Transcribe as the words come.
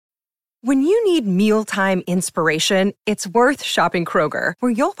When you need mealtime inspiration, it's worth shopping Kroger,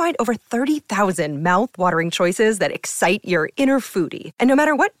 where you'll find over 30,000 mouth-watering choices that excite your inner foodie. And no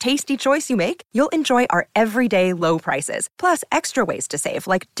matter what tasty choice you make, you'll enjoy our everyday low prices, plus extra ways to save,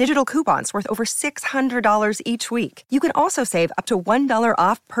 like digital coupons worth over $600 each week. You can also save up to $1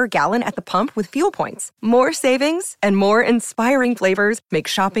 off per gallon at the pump with fuel points. More savings and more inspiring flavors make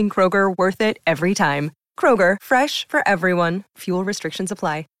shopping Kroger worth it every time. Kroger, fresh for everyone. Fuel restrictions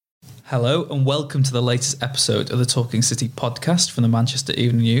apply. Hello and welcome to the latest episode of the Talking City podcast from the Manchester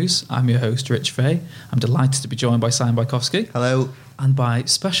Evening News. I'm your host, Rich Fay. I'm delighted to be joined by Simon Bajkowski. Hello. And by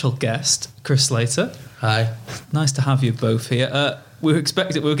special guest, Chris Slater. Hi. Nice to have you both here. We were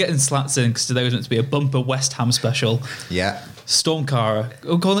getting slats in because today was meant to be a bumper West Ham special. Yeah. Storm Cara.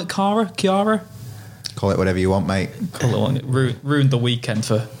 Oh, call it Kiara? Call it whatever you want, mate. Call it ruined the weekend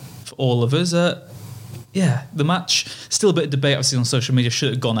for all of us. Yeah, the match, still a bit of debate I've seen on social media, should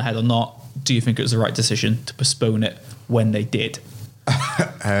it have gone ahead or not. Do you think it was the right decision to postpone it when they did?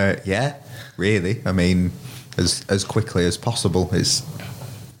 Yeah, really. I mean, as quickly as possible. It's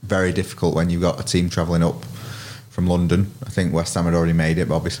very difficult when you've got a team travelling up from London. I think West Ham had already made it,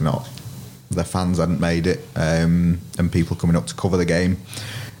 but obviously not. Their fans hadn't made it, and people coming up to cover the game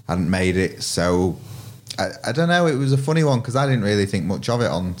hadn't made it. So, I don't know, it was a funny one because I didn't really think much of it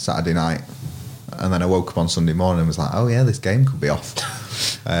on Saturday night. And then I woke up on Sunday morning and was like, oh yeah, this game could be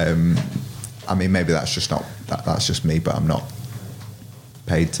off. I mean, maybe that's just me, but I'm not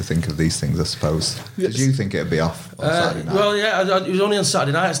paid to think of these things, I suppose. Did you think it'd be off on Saturday night? Well, yeah, it was only on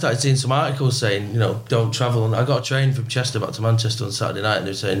Saturday night I started seeing some articles saying, don't travel. And I got a train from Chester back to Manchester on Saturday night, and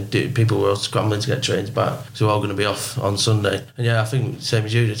they were saying people were scrambling to get trains back, so we're all going to be off on Sunday. And yeah, I think same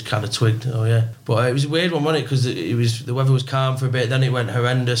as you, just kind of twigged. Oh yeah, but it was a weird one, wasn't it? Because the weather was calm for a bit, then it went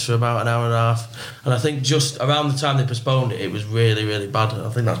horrendous for about an hour and a half, and I think just around the time they postponed it, it was really, really bad. I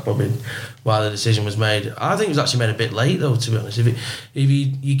think that's probably why the decision was made. I think it was actually made a bit late though, to be honest. If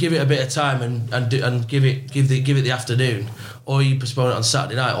you give it a bit of time and give it the afternoon, or you postpone it on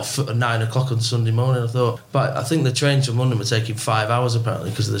Saturday night or 9 o'clock on Sunday morning, but I think the trains from London were taking 5 hours apparently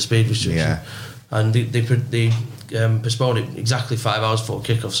because of the speed restriction. Yeah. And they postponed it exactly 5 hours before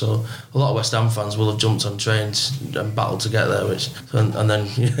kickoff, so a lot of West Ham fans will have jumped on trains and battled to get there, and then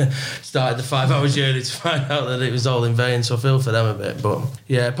started the 5 hour journey to find out that it was all in vain. So I feel for them a bit, but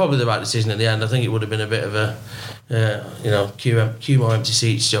yeah, probably the right decision at the end. I think it would have been a bit of a queue more empty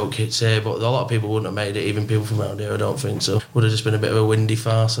seats joke hits here, but a lot of people wouldn't have made it, even people from around here, I don't think. So would have just been a bit of a windy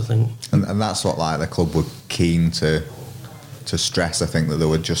farce, I think. And that's what the club were keen to stress. I think that there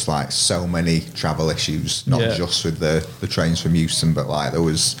were just so many travel issues, not just with the trains from Euston, but there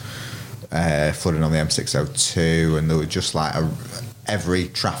was flooding on the M602, and there was just every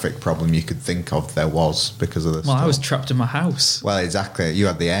traffic problem you could think of there was because of the storm. I was trapped in my house. Well, exactly. You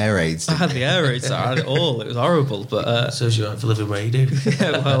had the air raids. I had the air raids. I had it all. It was horrible. But so you're for living where you do.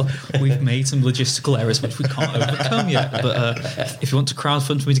 Yeah, well, we've made some logistical errors which we can't overcome yet. But if you want to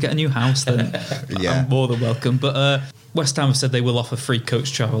crowdfund for me to get a new house, then I'm more than welcome. But West Ham have said they will offer free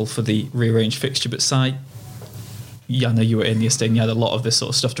coach travel for the rearranged fixture. But I know you were in yesterday and you had a lot of this sort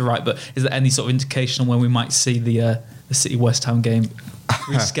of stuff to write, but is there any sort of indication on when we might see the City West Ham game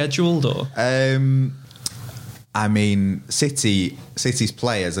rescheduled? Or I mean, City's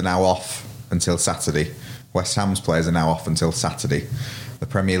players are now off until Saturday. West Ham's players are now off until Saturday. The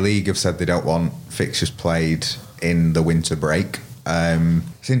Premier League have said they don't want fixtures played in the winter break.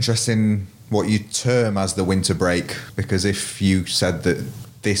 It's interesting what you term as the winter break, because if you said that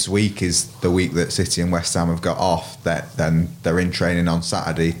this week is the week that City and West Ham have got off, then they're in training on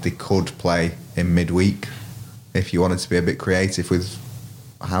Saturday, they could play in midweek if you wanted to be a bit creative with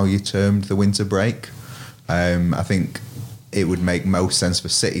how you termed the winter break. I think it would make most sense for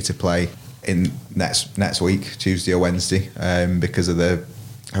City to play in next week, Tuesday or Wednesday, because of the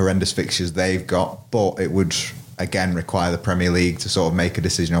horrendous fixtures they've got, but it would again require the Premier League to sort of make a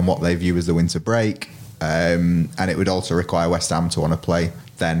decision on what they view as the winter break, and it would also require West Ham to want to play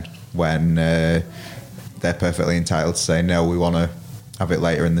then, when they're perfectly entitled to say no, we want to have it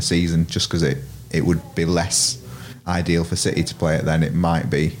later in the season, just because it would be less ideal for City to play it then. It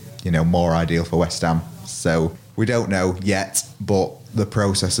might be more ideal for West Ham, so we don't know yet, but the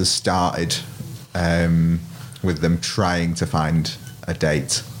process has started with them trying to find a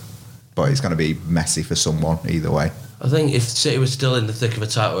date. But it's going to be messy for someone either way. I think if City was still in the thick of a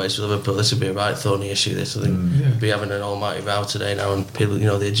title race with Liverpool, this would be a right thorny issue. I think we'd be having an almighty row today now, and people,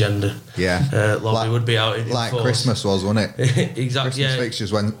 the agenda lobby would be out in force. Christmas was, wasn't it? Exactly. Christmas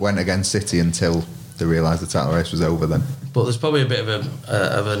fixtures went against City until they realised the title race was over then. But there's probably a bit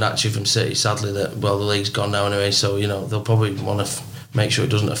of an attitude from City, sadly, that the league's gone now anyway, so they'll probably want to make sure it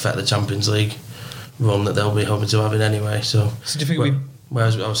doesn't affect the Champions League run that they'll be hoping to have in anyway. So do you think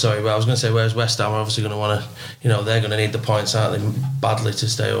whereas West Ham are obviously going to want to, they're going to need the points, aren't they, badly to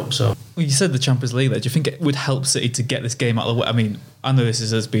stay up. So. Well, you said the Champions League there. Do you think it would help City to get this game out of the way? I mean, I know this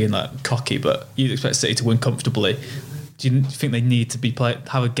is us being like cocky, but you'd expect City to win comfortably. Do you think they need to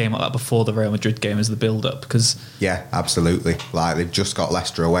have a game like that before the Real Madrid game as the build-up? Because yeah, absolutely. Like, they've just got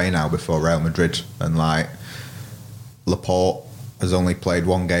Leicester away now before Real Madrid, and like Laporte has only played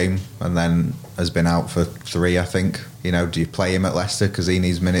one game and then has been out for 3, I think. Do you play him at Leicester because he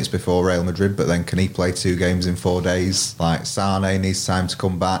needs minutes before Real Madrid, but then can he play 2 games in 4 days? Like, Sane needs time to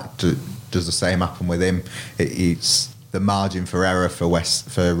come back. Does the same happen with him? It's the margin for error for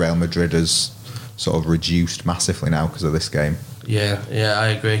Real Madrid has sort of reduced massively now because of this game. Yeah, I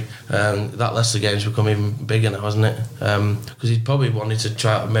agree. That Leicester game's become even bigger now, hasn't it? Because he'd probably wanted to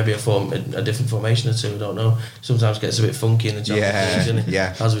try out maybe a different formation or two. I don't know. Sometimes gets a bit funky in the Champions League, doesn't it?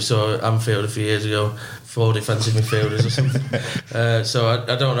 Yeah. As we saw at Anfield a few years ago, 4 defensive midfielders or something. So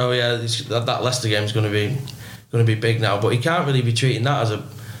I don't know. Yeah, that Leicester game's going to be big now, but he can't really be treating that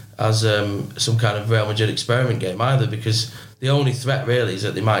as some kind of Real Madrid experiment game either, because the only threat really is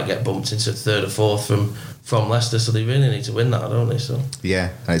that they might get bumped into 3rd or 4th from Leicester, so they really need to win that, don't they? So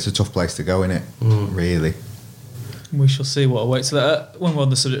yeah, and it's a tough place to go, innit? Really. We shall see what awaits. So when we're on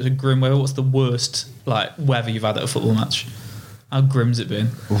the subject of grim weather, what's the worst weather you've had at a football match? How grim's it been?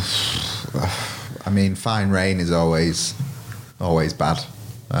 I mean, fine rain is always bad.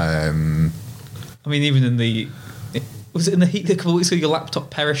 I mean, even in the... Was it in the heat a couple of weeks ago your laptop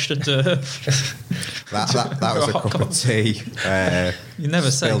perished under... that was a cup of tea. You never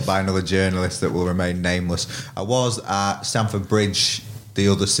spilled safe. by another journalist that will remain nameless. I was at Stamford Bridge the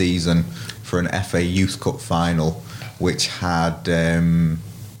other season for an FA Youth Cup final, which had...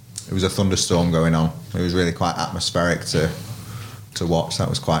 it was a thunderstorm going on. It was really quite atmospheric to watch. That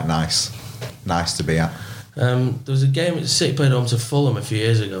was quite nice. Nice to be at. There was a game that City played home to Fulham a few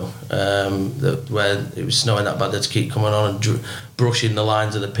years ago, where it was snowing that bad they had to keep coming on and brushing the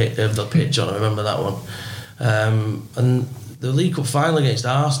lines of the pitch on. I remember that one. And the League Cup final against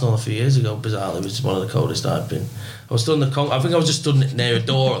Arsenal a few years ago, bizarrely, was one of the coldest I've been. I was stood I think I was just stood near a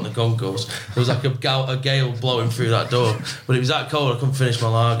door on the concourse. There was like a gale blowing through that door, but it was that cold I couldn't finish my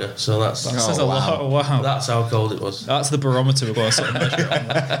lager. So that says a lot. Wow, that's how cold it was. That's the barometer we've got to sort of measure it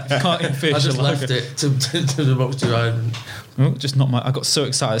on. If you can't even finish I just a lager. left it to the box too high. Just not my. I got so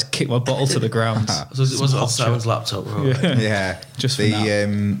excited, I just kicked my bottle to the ground. So it wasn't on Simon's laptop. Right? Yeah, just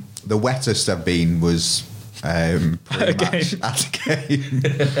the wettest I've been was. Pre-match at a game.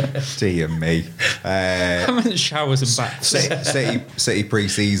 Dear me. I meant showers and baths. City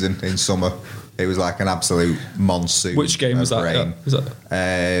pre-season in summer. It was like an absolute monsoon. Which game was that? Rain. Was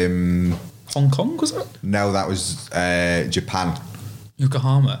that Hong Kong? Was that? No, that was Japan.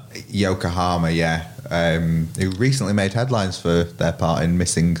 Yokohama, yeah. Who recently made headlines for their part in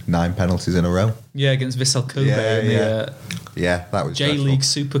missing 9 penalties in a row. Yeah, against Vissel Kobe. Yeah, that was J-League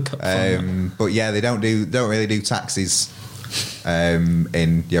Super Cup. But yeah, they don't really do taxis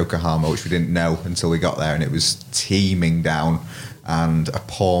in Yokohama, which we didn't know until we got there, and it was teeming down. And a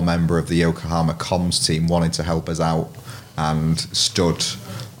poor member of the Yokohama comms team wanted to help us out and stood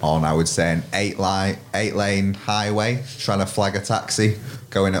on, I would say, an 8-lane highway trying to flag a taxi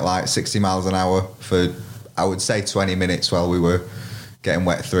going at like 60 miles an hour for, I would say, 20 minutes while we were getting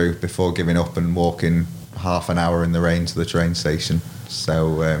wet through before giving up and walking half an hour in the rain to the train station.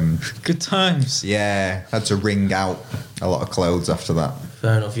 So good times. Yeah, had to wring out a lot of clothes after that.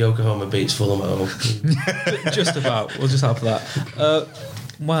 Fair enough. Yokohama beats Fulham at home. Just about. We'll just have that.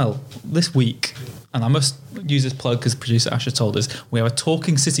 Well, this week, and I must use this plug because producer Asher told us, we have a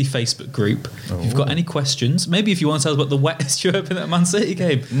Talking City Facebook group. If you've got any questions, maybe if you want to tell us about the wettest you've been at a Man City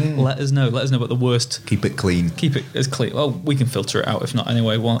game, let us know. Let us know about the worst. Keep it clean. Keep it as clean. Well, we can filter it out if not.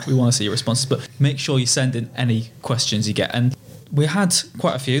 Anyway, we want to see your responses, but make sure you send in any questions you get. And we had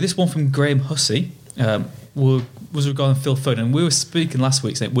quite a few. This one from Graham Hussey was regarding Phil Foden. And we were speaking last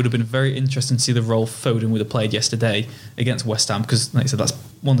week saying it would have been very interesting to see the role Foden would have played yesterday against West Ham, because, like I said, that's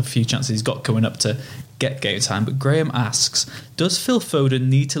one of the few chances he's got coming up to get game time. But Graham asks, does Phil Foden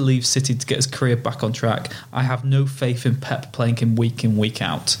need to leave City to get his career back on track? I have no faith in Pep playing him week in, week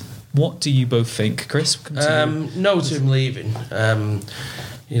out. What do you both think? Chris? No to him leaving. I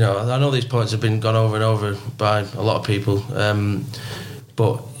know these points have been gone over and over by a lot of people,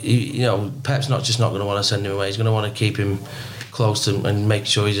 but Pep's not going to want to send him away. He's going to want to keep him close to and make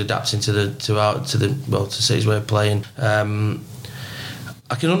sure he's adapting to City's way of playing.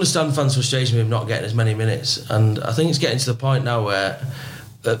 I can understand fans' frustration with him not getting as many minutes, and I think it's getting to the point now where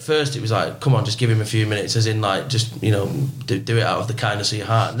at first it was like, come on, just give him a few minutes, as in like, just, do it out of the kindness of your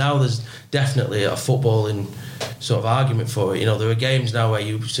heart. Now there's definitely a footballing sort of argument for it. There are games now where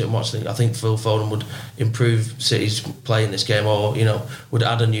you sit and watch. I think Phil Foden would improve City's play in this game, or would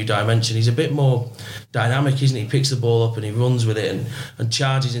add a new dimension. He's a bit more dynamic, isn't he? He picks the ball up and he runs with it and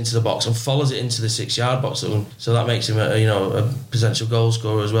charges into the box and follows it into the 6-yard box. So that makes him a potential goal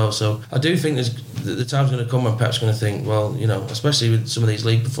scorer as well. So I do think the time's going to come when Pep's going to think, well, especially with some of these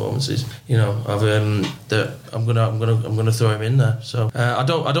league performances, that I'm gonna throw him in there. So I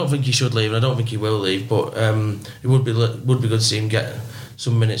don't think he should leave, and I don't think he will leave. But it would be good to see him get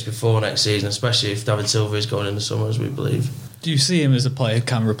some minutes before next season, especially if David Silva is going in the summer, as we believe. Do you see him as a player who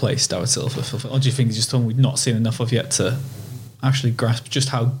can replace David Silva, or do you think he's just someone we've not seen enough of yet to actually grasp just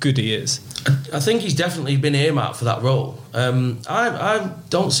how good he is? I think he's definitely been earmarked for that role. I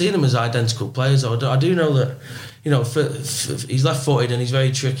don't see them as identical players, though. I do know that he's left-footed and he's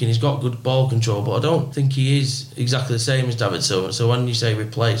very tricky and he's got good ball control, but I don't think he is exactly the same as David Silva. So when you say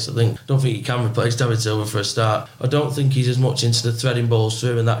replace, I don't think you can replace David Silva for a start. I don't think he's as much into the threading balls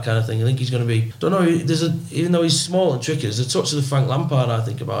through and that kind of thing. I think he's going to be, even though he's small and tricky, there's a touch of the Frank Lampard, I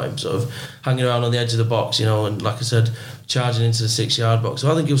think, about him, sort of hanging around on the edge of the box, and like I said, charging into the 6-yard box.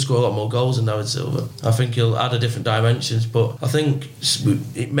 So I think he'll score a lot more goals than David Silva. I think he'll add a different dimensions, but I think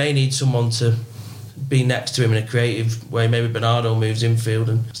it may need someone to be next to him in a creative way. Maybe Bernardo moves infield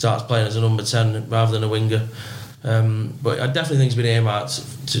and starts playing as a number 10 rather than a winger. But I definitely think he's been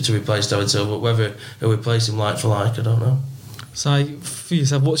earmarked to replace David Silva. But whether he'll replace him like for like, I don't know. So for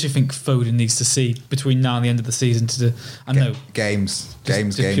yourself, what do you think Foden needs to see between now and the end of the season to do? I know games.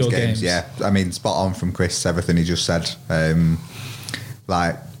 Yeah, I mean, spot on from Chris, everything he just said.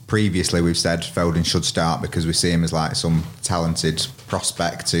 Previously we've said Foden should start because we see him as like some talented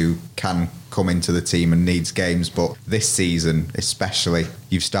prospect who can come into the team and needs games, but this season especially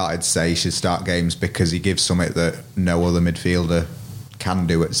you've started to say he should start games because he gives something that no other midfielder can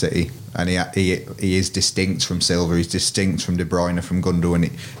do at City, and he is distinct from Silva, he's distinct from De Bruyne, from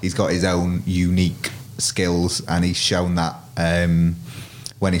Gundogan. He's got his own unique skills, and he's shown that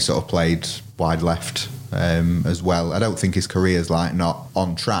when he sort of played wide left as well. I don't think his career's not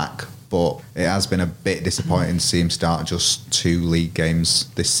on track, but it has been a bit disappointing to see him start just 2 league games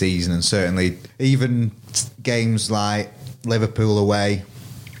this season, and certainly even games like Liverpool away,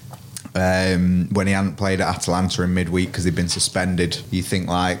 when he hadn't played at Atalanta in midweek because he'd been suspended. You think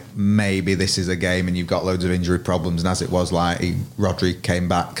maybe this is a game, and you've got loads of injury problems, and as it was, Rodri came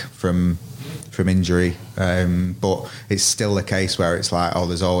back from injury, but it's still the case where it's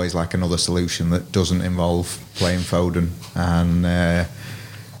there's always another solution that doesn't involve playing Foden, and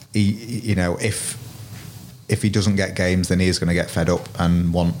if he doesn't get games, then he is going to get fed up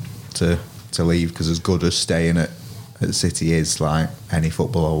and want to leave, because as good as staying at City is, any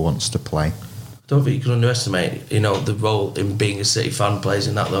footballer wants to play. I don't think you can underestimate, the role in being a City fan plays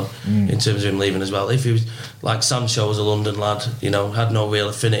in that, though, in terms of him leaving as well. If he was like Sancho, was a London lad, had no real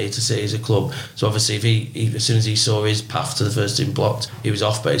affinity to City as a club, so obviously if he as soon as he saw his path to the first team blocked, he was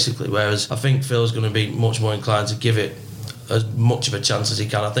off basically. Whereas I think Phil's going to be much more inclined to give it as much of a chance as he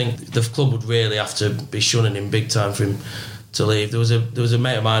can. I think the club would really have to be shunning him big time for him to leave. There was a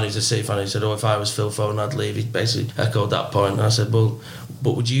mate of mine who's a City fan who said, if I was Phil Foden, I'd leave. He basically echoed that point, and I said, well,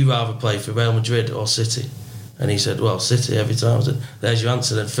 but would you rather play for Real Madrid or City? And he said, well, City every time. I said, there's your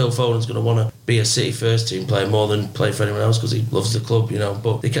answer then. Phil Foden's going to want to be a City first team player more than play for anyone else because he loves the club,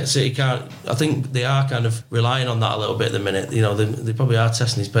 but City can't. I think they are kind of relying on that a little bit at the minute. They probably are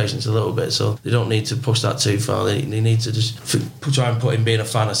testing his patience a little bit, so they don't need to push that too far. They need to just try and put him being a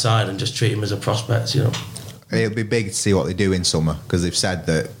fan aside and just treat him as a prospect, It'll be big to see what they do in summer, because they've said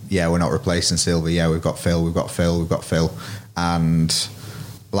that, we're not replacing Silva, we've got Phil, and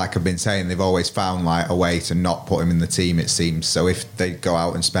like I've been saying, they've always found a way to not put him in the team, it seems. So if they go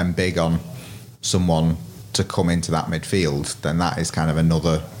out and spend big on someone to come into that midfield, then that is kind of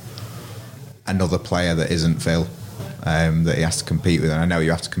another player that isn't Phil, that he has to compete with. And I know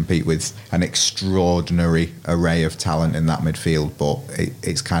you have to compete with an extraordinary array of talent in that midfield, but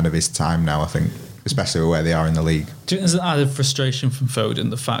it's kind of his time now, I think, especially where they are in the league. Do you think there's an added frustration from Foden,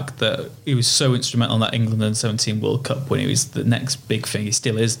 the fact that he was so instrumental in that England under-17 World Cup when he was the next big thing? He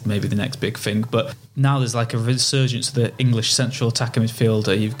still is maybe the next big thing, but now there's a resurgence of the English central attacking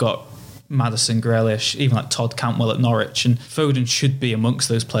midfielder. You've got Maddison, Grealish, even Todd Cantwell at Norwich, and Foden should be amongst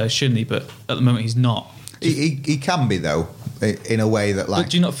those players, shouldn't he? But at the moment he's not. He can be, though, in a way that But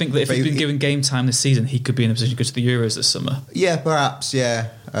do you not think that if he'd been given game time this season, he could be in a position to go to the Euros this summer? Yeah, perhaps, yeah.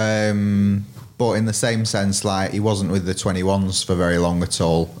 But in the same sense, he wasn't with the 21s for very long at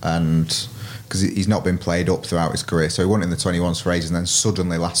all, and because he's not been played up throughout his career. So he wasn't in the 21s for ages, and then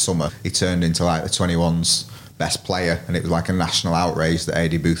suddenly last summer he turned into like the 21s best player, and it was like a national outrage that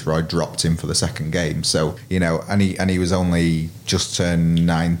AD Boothroyd dropped him for the second game. So, you know, and he was only just turned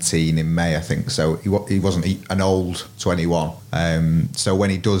 19 in May, I think. So he wasn't an old 21. So when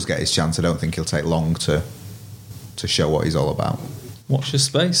he does get his chance, I don't think he'll take long to show what he's all about. Watch your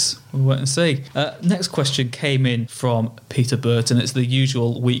space. We'll wait and see. Next question came in from Peter Burton. It's the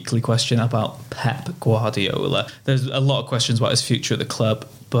usual weekly question about Pep Guardiola. There's a lot of questions about his future at the club,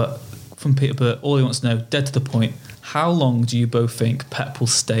 but from Peter Burt, all he wants to know, dead to the point, how long do you both think Pep will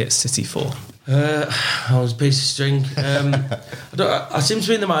stay at City for? I was a piece of string. I seem to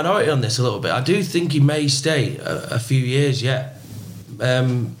be in the minority on this a little bit. I do think he may stay a few years yet.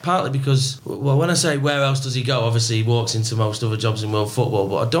 Partly because, well, when I say where else does he go, obviously he walks into most other jobs in world football,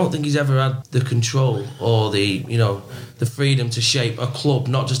 but I don't think he's ever had the control or the freedom to shape a club,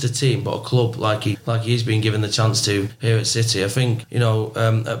 not just a team, but a club like he's been given the chance to here at City. I think,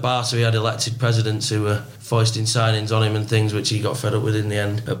 at Barca he had elected presidents who were foisting signings on him and things which he got fed up with in the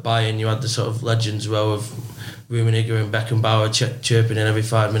end. At Bayern you had the sort of legends row of Rummenigge and Beckenbauer chirping in every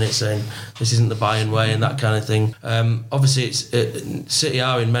 5 minutes saying this isn't the Bayern way and that kind of thing. Obviously City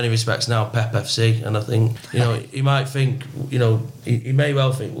are in many respects now Pep FC, and I think he might think he may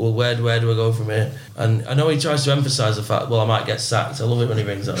well think, well, where do I go from here? And I know he tries to emphasise the fact, well, I might get sacked. I love it when he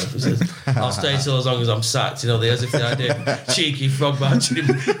brings that up. He says, I'll stay till as long as I'm sacked. As if the idea cheeky frog marching him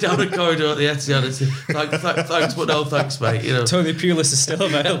down the corridor at the Etihad. Thanks, but no thanks, mate. Tony Pulis is still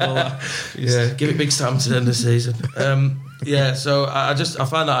available. Yeah, give it big Sam to the end of the season. So I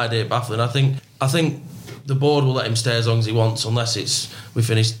find that idea baffling. I think the board will let him stay as long as he wants, unless we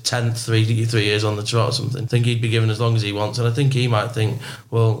finish 10th 3 years on the trot or something. I think he'd be given as long as he wants, and I think he might think,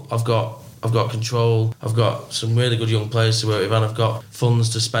 well, I've got control, I've got some really good young players to work with, and I've got funds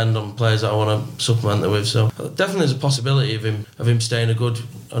to spend on players that I want to supplement it with. So definitely there's a possibility of him staying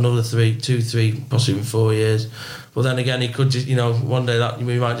another 3, possibly even 4 years. But then again, he could just, one day that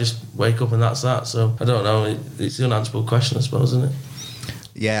we might just wake up and that's that. So I don't know. It's the unanswerable question, I suppose, isn't it?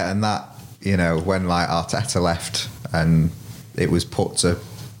 Yeah, and that, when like Arteta left and it was put to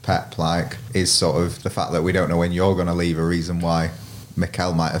Pep, like, is sort of the fact that we don't know when you're going to leave a reason why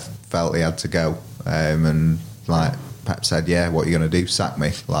Mikel might have felt he had to go. And like Pep said, yeah, what are you going to do? Sack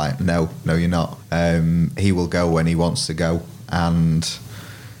me? Like, no, you're not. He will go when he wants to go. And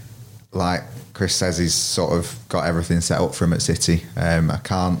like Chris says, he's sort of got everything set up for him at City. I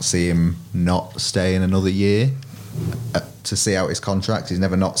can't see him not staying another year to see out his contract. He's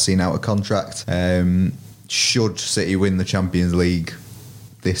never not seen out a contract. Should City win the Champions League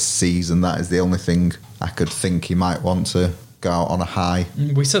this season, that is the only thing I could think he might want to go out on a high.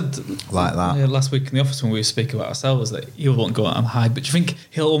 We said like that last week in the office when we were speaking about ourselves that he'll want to go out on a high, but do you think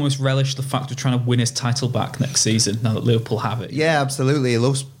he'll almost relish the fact of trying to win his title back next season now that Liverpool have it? Yeah, absolutely. He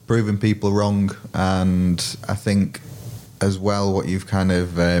loves proving people wrong, and I think as well what you've got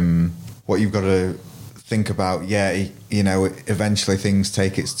to think about, eventually things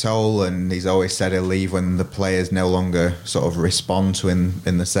take its toll, and he's always said he'll leave when the players no longer sort of respond to him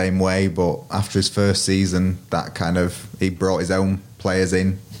in the same way. But after his first season, he brought his own players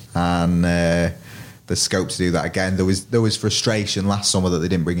in, and there's scope to do that again. There was frustration last summer that they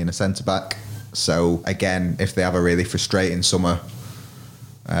didn't bring in a centre back. So again, if they have a really frustrating summer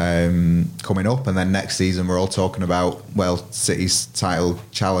coming up, and then next season we're all talking about, well, City's title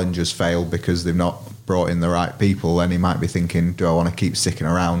challenge has failed because they've not brought in the right people, then he might be thinking, do I want to keep sticking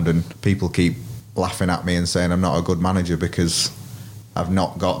around? And people keep laughing at me and saying I'm not a good manager because I've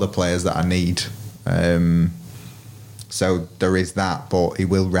not got the players that I need. So there is that, but he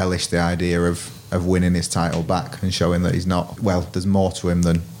will relish the idea of winning his title back and showing that he's not, well, there's more to him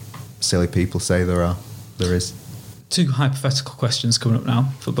than silly people say there is. 2 hypothetical questions coming up now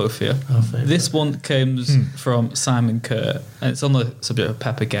for both of you. This one comes from Simon Kerr, and it's on the subject of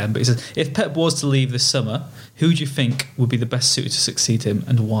Pep again, but he says, if Pep was to leave this summer, who do you think would be the best suited to succeed him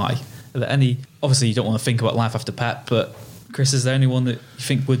and why? Are there any, obviously you don't want to think about life after Pep, but Chris, is there anyone that you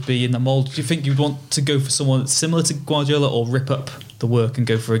think would be in the mould? Do you think you'd want to go for someone that's similar to Guardiola, or rip up the work and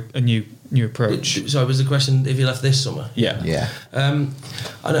go for a new approach? So was the question if he left this summer? Yeah.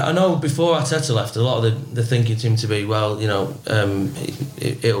 I know before Arteta left, a lot of the thinking seemed to be, well,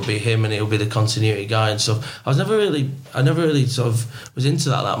 it'll be him and it'll be the continuity guy and stuff. I never really sort of was into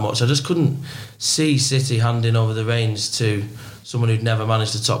that much. I just couldn't see City handing over the reins to someone who'd never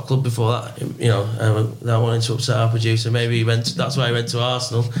managed a top club before that. That wanted to upset our producer. Maybe that's why he went to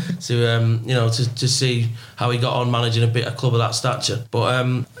Arsenal to see how he got on managing a club of that stature.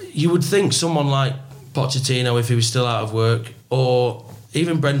 But you would think someone like Pochettino, if he was still out of work, or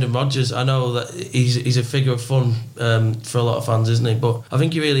even Brendan Rodgers, I know that he's a figure of fun for a lot of fans, isn't he? But I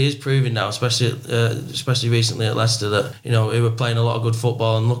think he really is proving now, especially recently at Leicester, that he were playing a lot of good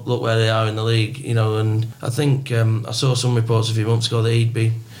football, and look where they are in the league. And I think I saw some reports a few months ago that he'd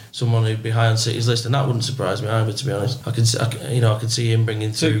be someone who'd be high on City's list, and that wouldn't surprise me either, to be honest. I could see him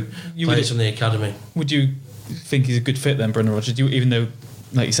bringing through players from the academy. Would you think he's a good fit then, Brendan Rodgers? Even though,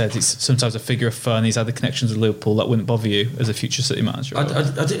 like you said, he's sometimes a figure of fun, he's had the connections with Liverpool, that wouldn't bother you as a future City manager?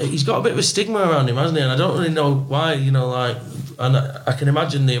 He's got a bit of a stigma around him, hasn't he? And I don't really know why, and I can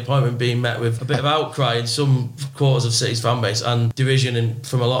imagine the appointment being met with a bit of outcry in some quarters of City's fan base and derision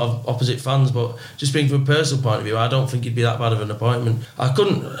from a lot of opposite fans. But just speaking from a personal point of view, I don't think it'd be that bad of an appointment. I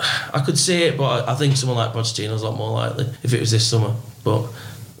could see it, but I think someone like Pochettino's a lot more likely if it was this summer. But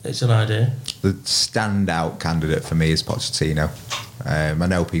it's an idea. The standout candidate for me is Pochettino. I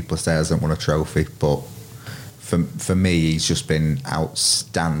know people say he hasn't won a trophy, but for me, he's just been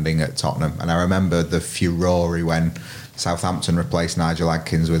outstanding at Tottenham. And I remember the furore when Southampton replaced Nigel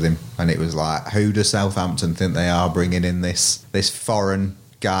Adkins with him, and it was like, who does Southampton think they are, bringing in this foreign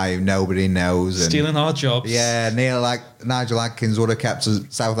guy who nobody knows, and stealing our jobs? Yeah, Nigel Adkins would have kept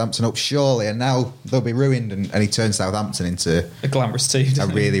Southampton up surely, and now they'll be ruined. And he turned Southampton into a glamorous team, a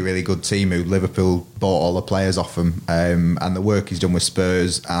really, really good team who Liverpool bought all the players off them. And the work he's done with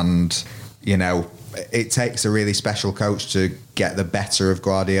Spurs, and it takes a really special coach to get the better of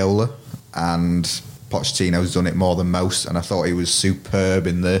Guardiola, and Pochettino's done it more than most. And I thought he was superb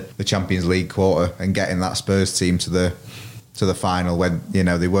in the Champions League quarter and getting that Spurs team to the final when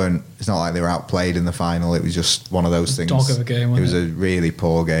they weren't. It's not like they were outplayed in the final. It was just one of those things. Dog of a game. It was a really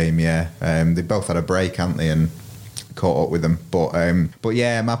poor game. Yeah, they both had a break, hadn't they, and caught up with them. But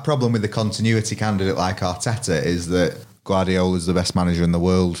yeah, my problem with the continuity candidate like Arteta is that Guardiola's the best manager in the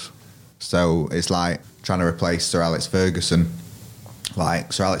world. So it's like trying to replace Sir Alex Ferguson.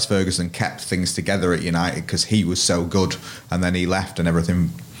 Like Sir Alex Ferguson kept things together at United because he was so good, and then he left and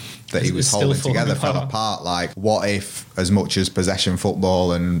everything that he was holding together fell apart. Like, what if, as much as possession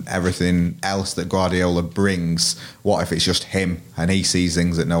football and everything else that Guardiola brings, what if it's just him and he sees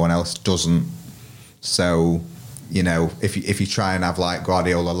things that no one else doesn't? So, if you try and have like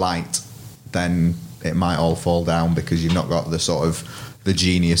Guardiola light, then it might all fall down because you've not got the sort of the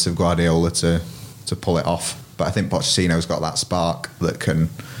genius of Guardiola to pull it off. But I think Pochettino's got that spark that can,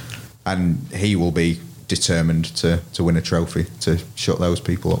 and he will be determined to win a trophy to shut those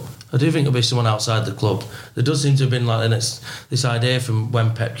people up. I do think it'll be someone outside the club. There does seem to have been this idea from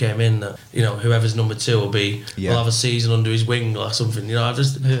when Pep came in that whoever's number 2 will have a season under his wing or something. Like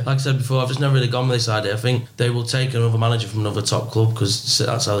I said before, I've just never really gone with this idea. I think they will take another manager from another top club because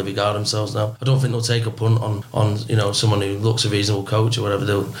that's how they regard themselves now. I don't think they'll take a punt on someone who looks a reasonable coach or whatever.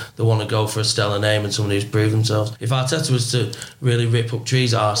 They'll want to go for a stellar name and someone who's proved themselves. If Arteta was to really rip up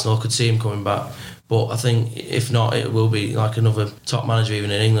trees at Arsenal, I could see him coming back. But I think if not, it will be like another top manager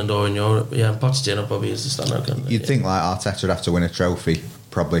even in England or in Europe. Yeah, Pochettino probably is the standout candidate. You'd think like Arteta would have to win a trophy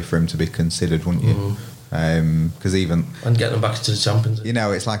probably for him to be considered, wouldn't you? Because even and get them back into the Champions League.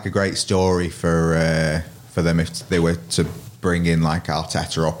 It's like a great story for them if they were to bring in like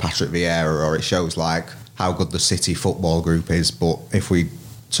Arteta or Patrick Vieira, or it shows like how good the City football group is. But if we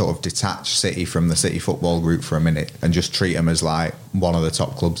sort of detach City from the City football group for a minute and just treat them as like one of the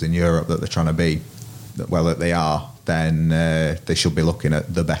top clubs in Europe that they're trying to be, that they are, then they should be looking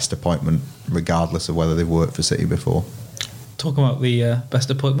at the best appointment regardless of whether they've worked for City before. Talking about the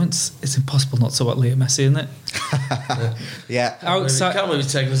best appointments, it's impossible not to talk about Leo Messi, isn't it? Yeah. Can't believe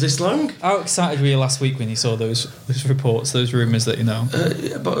it's taken us this long. How excited were you last week when you saw those reports, those rumours that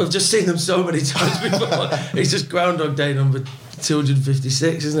but I've just seen them so many times before. It's just Groundhog Day number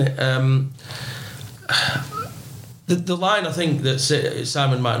 256, isn't it? The line, I think that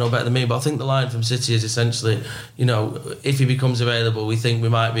Simon might know better than me, but I think the line from City is essentially, if he becomes available, we think we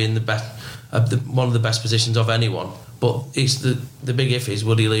might be in one of the best positions of anyone. But it's the big if is,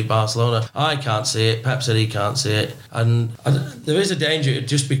 would he leave Barcelona? I can't see it. Pep said he can't see it, and there is a danger it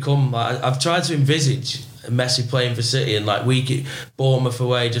just become like, I've tried to envisage Messi playing for City and like weak Bournemouth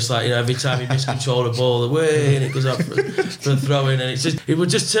away, just like every time he miscontrolled a ball away and it goes up for a throw in, and it would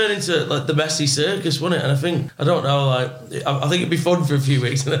just turn into like the Messi circus, wouldn't it? And I don't know, I think it'd be fun for a few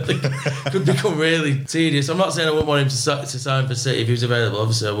weeks, and I think it could become really tedious. I'm not saying I wouldn't want him to sign for City if he was available.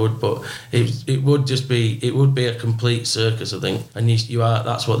 Obviously I would, but it would be a complete circus, I think, and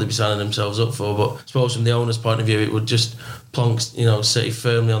that's what they'd be signing themselves up for. But I suppose from the owner's point of view, it would just plonk City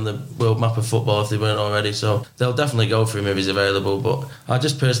firmly on the world map of football if they weren't already. So they'll definitely go for him if he's available, but I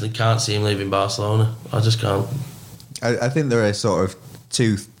just personally can't see him leaving Barcelona. I just can't. I think there are sort of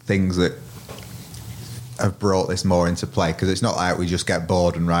two things that have brought this more into play, because it's not like we just get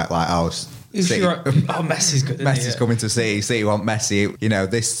bored and write like, Messi's good. Messi's coming to City. City want Messi. You know,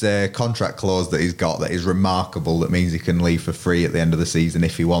 this contract clause that he's got that is remarkable. That means he can leave for free at the end of the season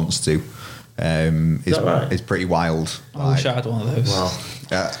if he wants to. Is pretty wild. I wish I had one of those.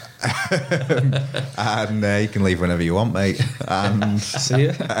 Wow. And you can leave whenever you want, mate. And see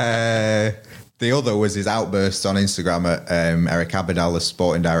ya. The other was his outburst on Instagram at Eric Abidal, the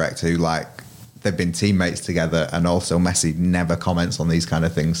sporting director, who they've been teammates together, and also Messi never comments on these kind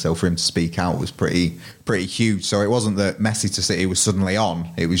of things. So for him to speak out was pretty huge. So it wasn't that Messi to City was suddenly on.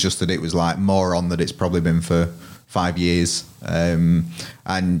 It was just that it was like more on that it's probably been for 5 years.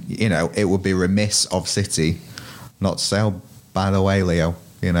 And, you know, it would be remiss of City not to say, oh, by the way, Leo,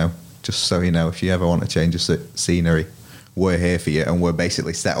 you know, just so you know, if you ever want to change the scenery, we're here for you, and we're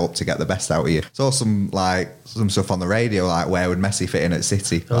basically set up to get the best out of you. Saw some stuff on the radio, like where would Messi fit in at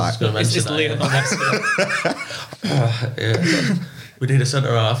City? It's Leo, not Messi. Yeah. We need a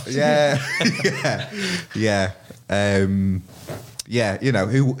centre half. Yeah. You know,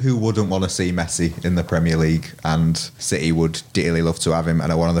 who wouldn't want to see Messi in the Premier League? And City would dearly love to have him,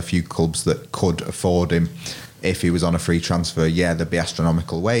 and are one of the few clubs that could afford him. If he was on a free transfer, there'd be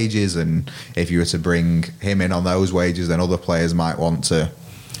astronomical wages, and if you were to bring him in on those wages, then other players might want to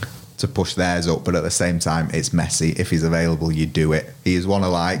push theirs up. But at the same time, it's Messi. If he's available, you do it. He is one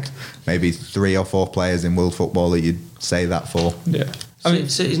of maybe 3 or 4 players in world football that you'd say that for. Yeah. I mean,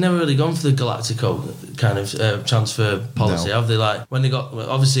 City's never really gone for the Galactico kind of transfer policy, have they? Like when they got,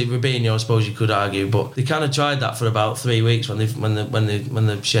 obviously Robinho, I suppose you could argue, but they kind of tried that for about 3 weeks when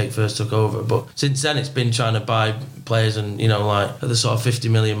the Sheikh first took over. But since then, it's been trying to buy players and, you know, like at the sort of 50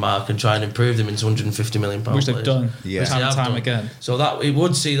 million mark and try and improve them into 150 million pounds, which they've done, time again. So that it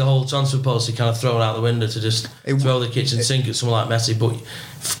would see the whole transfer policy kind of thrown out the window to just throw the kitchen sink at someone like Messi. But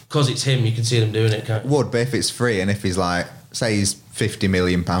because it's him, you can see them doing it. Can't you? Would, but if it's free and if he's say he's £50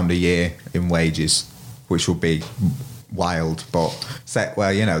 million a year in wages, which would be wild, but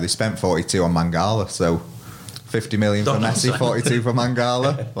they spent 42 on Mangala, so 50 million for Messi, 42 for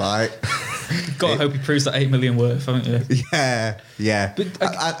Mangala. You've got to hope he proves that 8 million worth, haven't you? Yeah. But,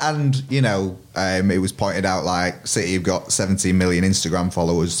 and you know, it was pointed out City have got 17 million Instagram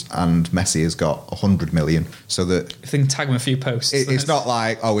followers and Messi has got 100 million. So that if they can tag him a few posts, it's not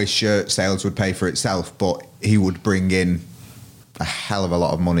his shirt sales would pay for itself, but he would bring in a hell of a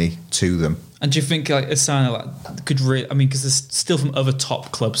lot of money to them. And do you think a signer could really? I mean, because there's still from other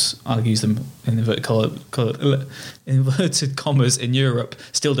top clubs, I'll use them in inverted commas, in Europe,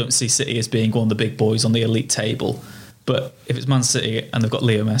 still don't see City as being one of the big boys on the elite table. But if it's Man City and they've got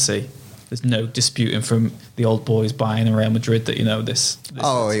Leo Messi, there's no disputing from the old boys Bayern and Real Madrid that, you know, this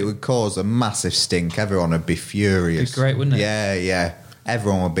it would cause a massive stink. Everyone would be furious. It'd be great, wouldn't it? Yeah.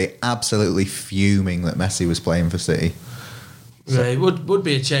 Everyone would be absolutely fuming that Messi was playing for City. Yeah, it would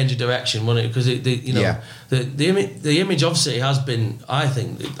be a change of direction, wouldn't it? Because the image of City has been, I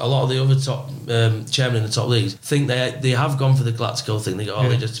think, a lot of the other top chairmen in the top leagues think they have gone for the Galactico thing. They go,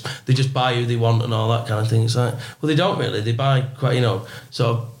 they just buy who they want and all that kind of thing. It's like, well, they don't really. They buy quite, you know,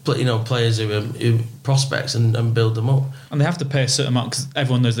 sort of, you know, players who prospects and build them up. And they have to pay a certain amount because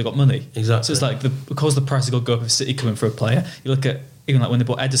everyone knows they've got money. Exactly. So it's because the price is going to go up if City coming for a player. You look at even when they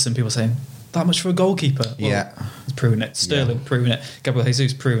bought Edison, people saying, that much for a goalkeeper? Well, he's proven it. Sterling, proven it. Gabriel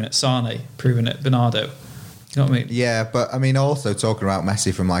Jesus, proven it. Sane, proven it. Bernardo. You know what I mean? Yeah, but I mean, also talking about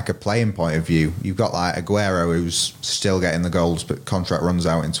Messi from a playing point of view, you've got Aguero, who's still getting the goals, but contract runs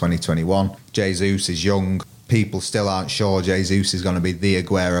out in 2021. Jesus is young. People still aren't sure Jesus is going to be the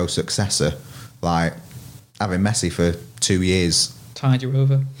Aguero successor. Having Messi for 2 years tide you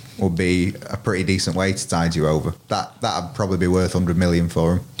over would be a pretty decent way to tide you over. That'd probably be worth 100 million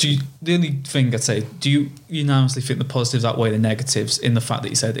for him. The only thing I'd say, do you unanimously think the positives outweigh the negatives in the fact that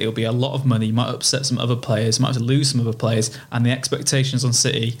you said it'll be a lot of money, you might upset some other players, might have to lose some other players, and the expectations on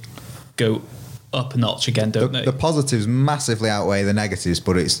City go up a notch again, don't they? The positives massively outweigh the negatives,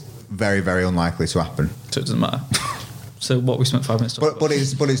 but it's very, very unlikely to happen. So it doesn't matter. So what we spent 5 minutes talking about.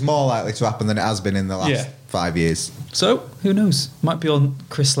 But it's more likely to happen than it has been in the last 5 years. So who knows? Might be on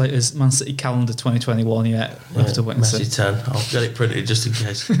Chris Slater's Man City calendar 2021 yet. We'll have to wait and see. Messi 10. I'll get it printed just in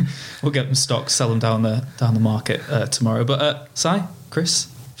case. We'll get them stock, sell them down the market tomorrow. But Si, Chris,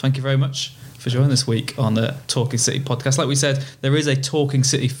 thank you very much for joining this week on the Talking City podcast. Like we said, there is a Talking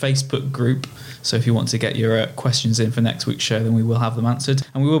City Facebook group, so if you want to get your questions in for next week's show, then we will have them answered.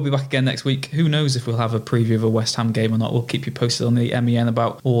 And we will be back again next week. Who knows if we'll have a preview of a West Ham game or not. We'll keep you posted on the MEN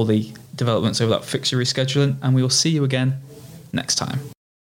about all the developments over that fixture rescheduling, and we will see you again next time.